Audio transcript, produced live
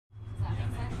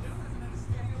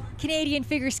Canadian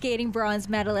figure skating bronze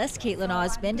medalist Kaetlyn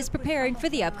Osmond is preparing for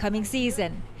the upcoming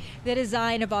season. The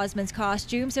design of Osmond's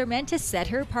costumes are meant to set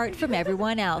her apart from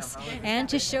everyone else and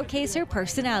to showcase her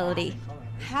personality.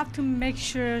 Have to make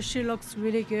sure she looks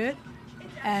really good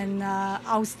and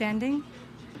outstanding.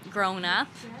 Grown up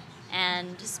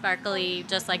and sparkly,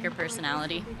 just like her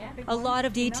personality. A lot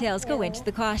of details go into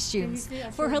the costumes.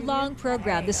 For her long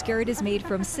program, the skirt is made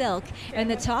from silk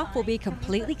and the top will be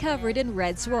completely covered in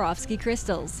red Swarovski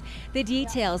crystals. The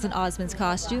details in Osmond's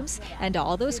costumes and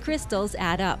all those crystals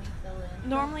add up.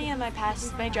 Normally in my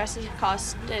past, my dresses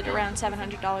costed around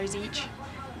 $700 each.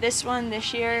 This one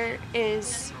this year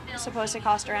is supposed to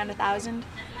cost around $1,000,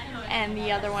 and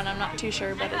the other one I'm not too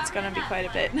sure, but it's going to be quite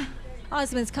a bit.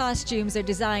 Osmond's costumes are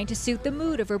designed to suit the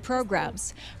mood of her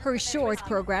programs. Her short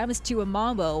program is to a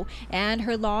mambo, and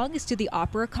her long is to the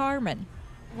opera Carmen.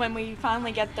 When we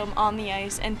finally get them on the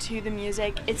ice and to the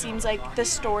music, it seems like the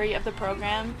story of the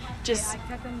program just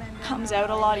comes out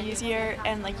a lot easier,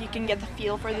 and like you can get the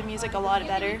feel for the music a lot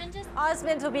better.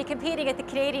 Osmond will be competing at the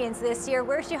Canadians this year,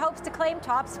 where she hopes to claim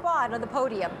top spot on the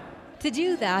podium. To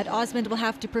do that, Osmond will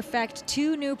have to perfect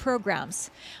 2 new programs.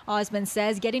 Osmond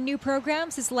says getting new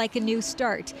programs is like a new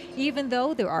start, even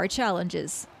though there are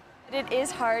challenges. It is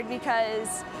hard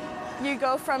because you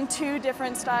go from 2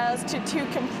 different styles to 2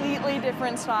 completely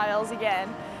different styles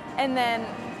again. And then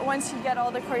once you get all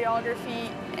the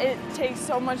choreography, it takes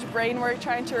so much brain work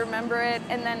trying to remember it.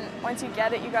 And then once you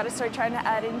get it, you got to start trying to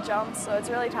add in jumps, so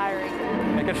it's really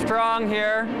tiring. Make it strong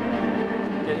here.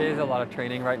 It is a lot of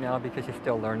training right now because she's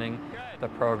still learning the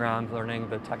programs, learning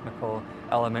the technical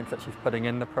elements that she's putting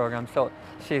in the program. So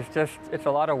it's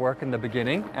a lot of work in the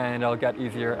beginning, and it'll get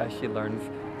easier as she learns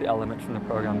the elements in the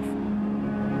programs.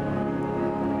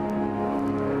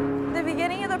 The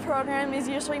beginning of the program is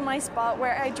usually my spot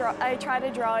where I try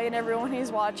to draw in everyone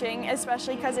who's watching,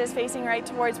 especially because it's facing right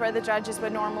towards where the judges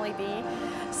would normally be.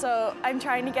 So I'm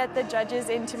trying to get the judges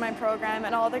into my program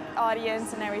and all the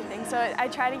audience and everything. So I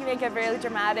try to make it very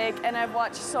dramatic, and I've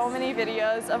watched so many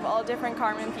videos of all different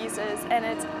Carmen pieces, and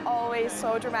it's always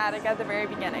so dramatic at the very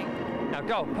beginning. Now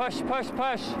go, push, push,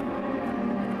 push.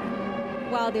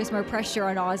 While there's more pressure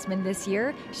on Osmond this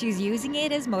year, she's using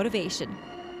it as motivation.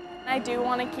 I do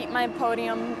want to keep my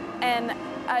podium, and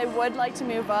I would like to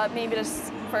move up, maybe to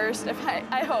first, if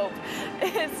I hope.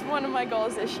 It's one of my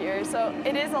goals this year, so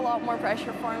it is a lot more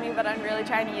pressure for me, but I'm really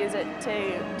trying to use it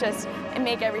to just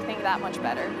make everything that much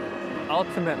better.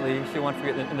 Ultimately, she wants to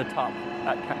get in the top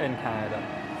in Canada,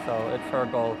 so it's her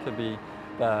goal to be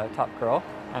the top girl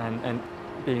and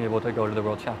being able to go to the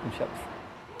World Championships.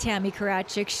 Tammy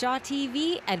Karatchuk,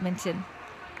 ShawTV, Edmonton.